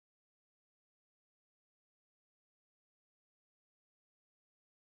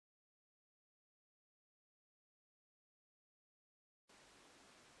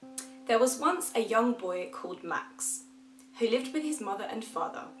There was once a young boy called Max, who lived with his mother and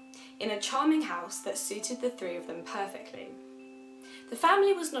father in a charming house that suited the three of them perfectly. The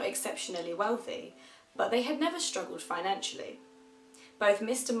family was not exceptionally wealthy, but they had never struggled financially. Both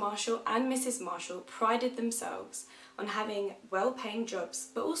Mr. Marshall and Mrs. Marshall prided themselves on having well-paying jobs,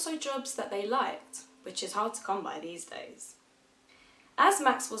 but also jobs that they liked, which is hard to come by these days. As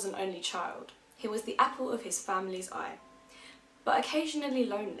Max was an only child, he was the apple of his family's eye, but occasionally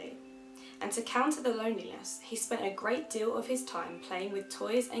lonely. And to counter the loneliness, he spent a great deal of his time playing with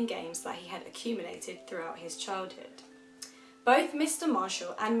toys and games that he had accumulated throughout his childhood. Both Mr.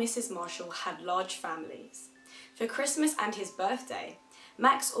 Marshall and Mrs. Marshall had large families. For Christmas and his birthday,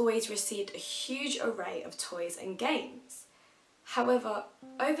 Max always received a huge array of toys and games. However,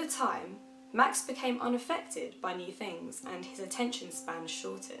 over time, Max became unaffected by new things and his attention span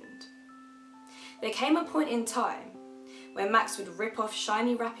shortened. There came a point in time when Max would rip off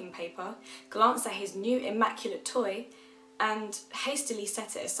shiny wrapping paper, glance at his new immaculate toy, and hastily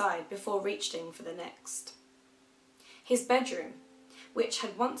set it aside before reaching for the next. His bedroom, which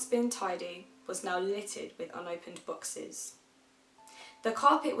had once been tidy, was now littered with unopened boxes. The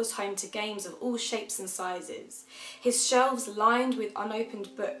carpet was home to games of all shapes and sizes, his shelves lined with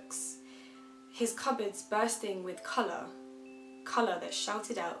unopened books, his cupboards bursting with colour that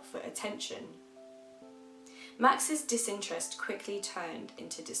shouted out for attention. Max's disinterest quickly turned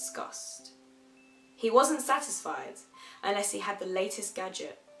into disgust. He wasn't satisfied unless he had the latest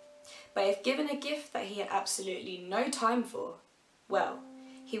gadget, but if given a gift that he had absolutely no time for, well,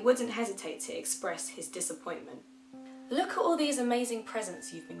 he wouldn't hesitate to express his disappointment. "Look at all these amazing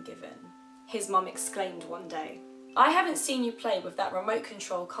presents you've been given," his mum exclaimed one day. "I haven't seen you play with that remote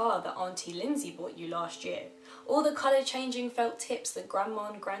control car that Auntie Lindsay bought you last year, or the colour-changing felt tips that Grandma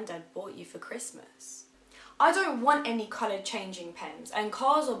and Grandad bought you for Christmas." "I don't want any colour-changing pens, and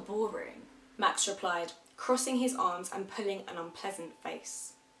cars are boring," Max replied, crossing his arms and pulling an unpleasant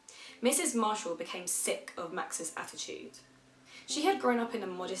face. Mrs. Marshall became sick of Max's attitude. She had grown up in a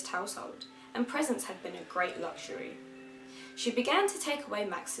modest household, and presents had been a great luxury. She began to take away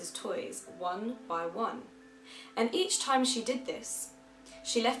Max's toys one by one, and each time she did this,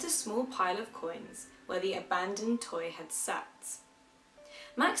 she left a small pile of coins where the abandoned toy had sat.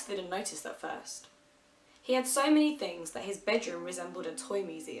 Max didn't notice at first. He had so many things that his bedroom resembled a toy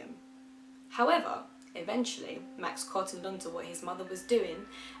museum. However, eventually, Max cottoned on to what his mother was doing,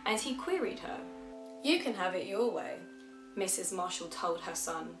 and he queried her. "You can have it your way," Mrs. Marshall told her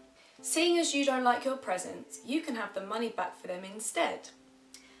son. "Seeing as you don't like your presents, you can have the money back for them instead."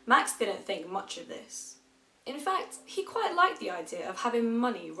 Max didn't think much of this. In fact, he quite liked the idea of having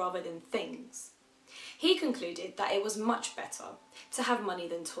money rather than things. He concluded that it was much better to have money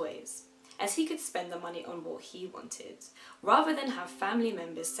than toys, as he could spend the money on what he wanted, rather than have family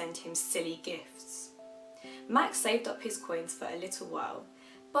members send him silly gifts. Max saved up his coins for a little while,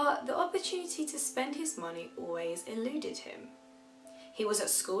 but the opportunity to spend his money always eluded him. He was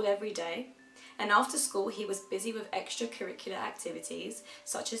at school every day, and after school he was busy with extracurricular activities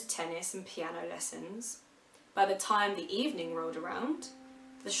such as tennis and piano lessons. By the time the evening rolled around,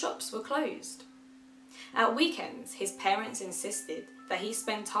 the shops were closed. At weekends, his parents insisted that he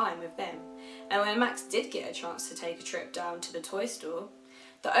spend time with them, and when Max did get a chance to take a trip down to the toy store,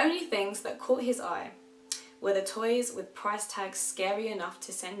 the only things that caught his eye were the toys with price tags scary enough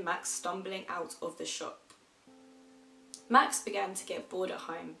to send Max stumbling out of the shop. Max began to get bored at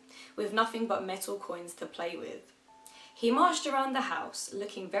home, with nothing but metal coins to play with. He marched around the house,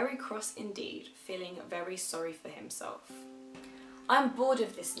 looking very cross indeed, feeling very sorry for himself. "I'm bored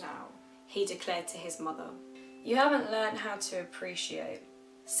of this now," he declared to his mother. "You haven't learned how to appreciate,"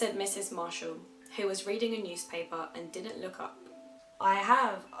 said Mrs. Marshall, who was reading a newspaper and didn't look up.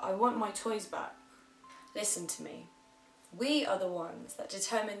 I want my toys back." "Listen to me. We are the ones that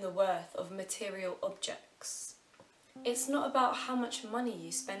determine the worth of material objects. It's not about how much money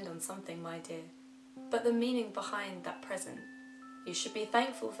you spend on something, my dear, but the meaning behind that present. You should be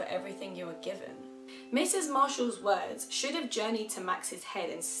thankful for everything you are given." Mrs. Marshall's words should have journeyed to Max's head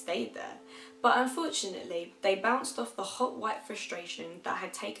and stayed there, but unfortunately they bounced off the hot white frustration that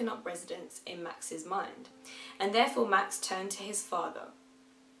had taken up residence in Max's mind, and therefore Max turned to his father.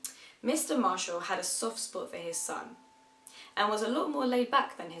 Mr. Marshall had a soft spot for his son, and was a lot more laid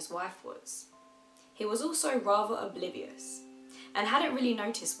back than his wife was. He was also rather oblivious, and hadn't really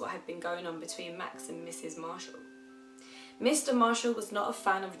noticed what had been going on between Max and Mrs. Marshall. Mr. Marshall was not a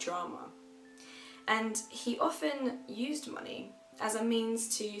fan of drama, and he often used money as a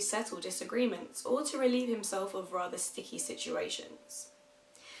means to settle disagreements or to relieve himself of rather sticky situations.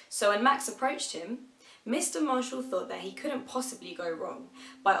 So when Max approached him, Mr. Marshall thought that he couldn't possibly go wrong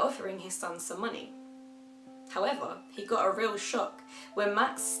by offering his son some money. However, he got a real shock when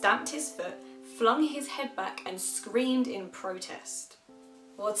Max stamped his foot, flung his head back and screamed in protest.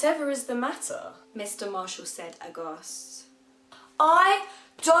 "Whatever is the matter?" Mr. Marshall said aghast. "I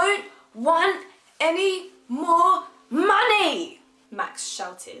don't want any more money!" Max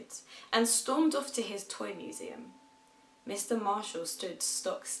shouted and stormed off to his toy museum. Mr. Marshall stood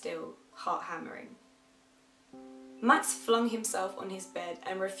stock still, heart hammering. Max flung himself on his bed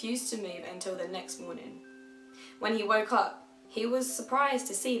and refused to move until the next morning. When he woke up, he was surprised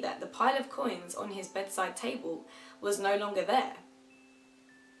to see that the pile of coins on his bedside table was no longer there.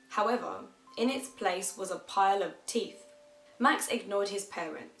 However, in its place was a pile of teeth. Max ignored his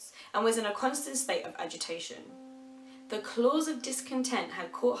parents and was in a constant state of agitation. The claws of discontent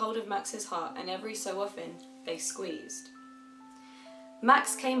had caught hold of Max's heart, and every so often they squeezed.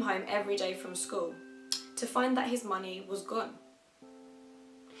 Max came home every day from school to find that his money was gone.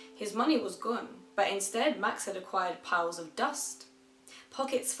 His money was gone, but instead Max had acquired piles of dust,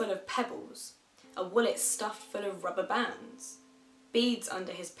 pockets full of pebbles, a wallet stuffed full of rubber bands, beads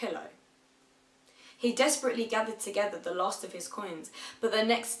under his pillow. He desperately gathered together the last of his coins, but the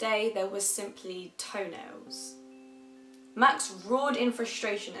next day there was simply toenails. Max roared in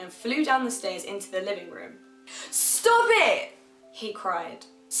frustration and flew down the stairs into the living room. "Stop it!" he cried.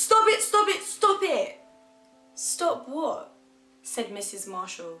 "Stop it, stop it, stop it!" "Stop what?" said Mrs.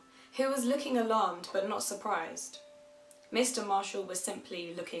 Marshall, who was looking alarmed but not surprised. Mr. Marshall was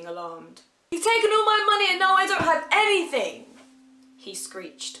simply looking alarmed. "You've taken all my money and now I don't have anything!" he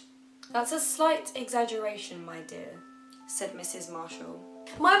screeched. "That's a slight exaggeration, my dear," said Mrs. Marshall.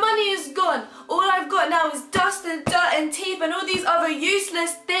 "My money is gone! All I've got now is dust and dirt and teeth and all these other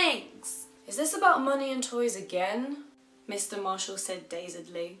useless things!" "Is this about money and toys again?" Mr. Marshall said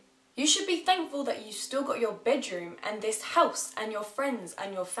dazedly. "You should be thankful that you still got your bedroom and this house and your friends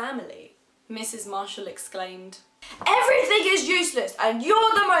and your family," Mrs. Marshall exclaimed. "Everything is useless and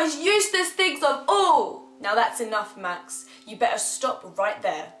you're the most useless things of all!" "Now that's enough, Max. You better stop right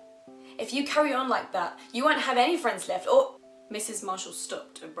there. If you carry on like that, you won't have any friends left or—" Mrs. Marshall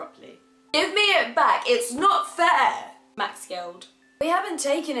stopped abruptly. "Give me it back! It's not fair!" Max yelled. "We haven't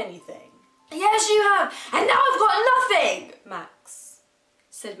taken anything." "Yes, you have! And now I've got nothing!" "Max,"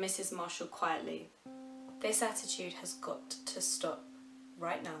 said Mrs. Marshall quietly, "this attitude has got to stop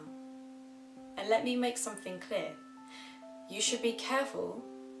right now. And let me make something clear. You should be careful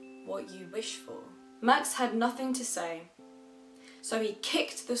what you wish for." Max had nothing to say, so he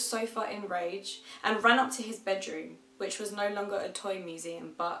kicked the sofa in rage and ran up to his bedroom, which was no longer a toy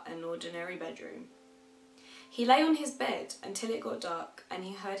museum but an ordinary bedroom. He lay on his bed until it got dark and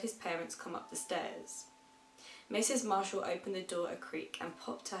he heard his parents come up the stairs. Mrs. Marshall opened the door a creak and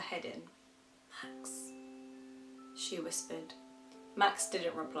popped her head in. "Max," she whispered. Max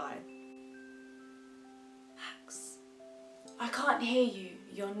didn't reply. "Max, I can't hear you,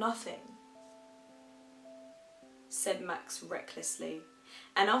 you're nothing," said Max recklessly,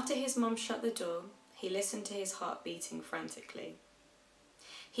 and after his mum shut the door, he listened to his heart beating frantically.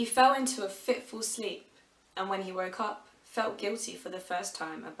 He fell into a fitful sleep, and when he woke up, felt guilty for the first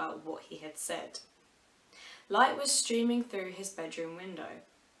time about what he had said. Light was streaming through his bedroom window.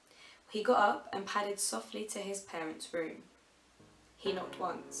 He got up and padded softly to his parents' room. He knocked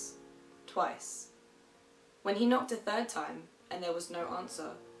once, twice. When he knocked a third time and there was no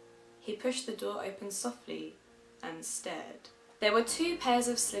answer, he pushed the door open softly and stared. There were 2 pairs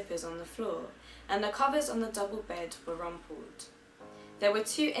of slippers on the floor, and the covers on the double bed were rumpled. There were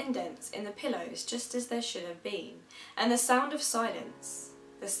 2 indents in the pillows just as there should have been, and the sound of silence,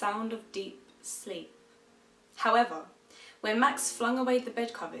 the sound of deep sleep. However, when Max flung away the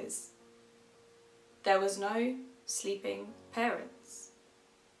bed covers, there was no sleeping parents,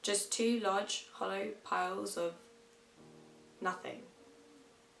 just 2 large hollow piles of nothing.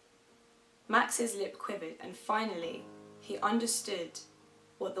 Max's lip quivered, and finally he understood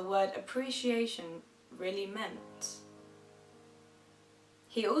what the word appreciation really meant.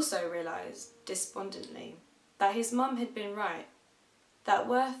 He also realised, despondently, that his mum had been right, that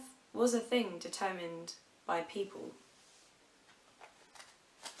worth was a thing determined by people.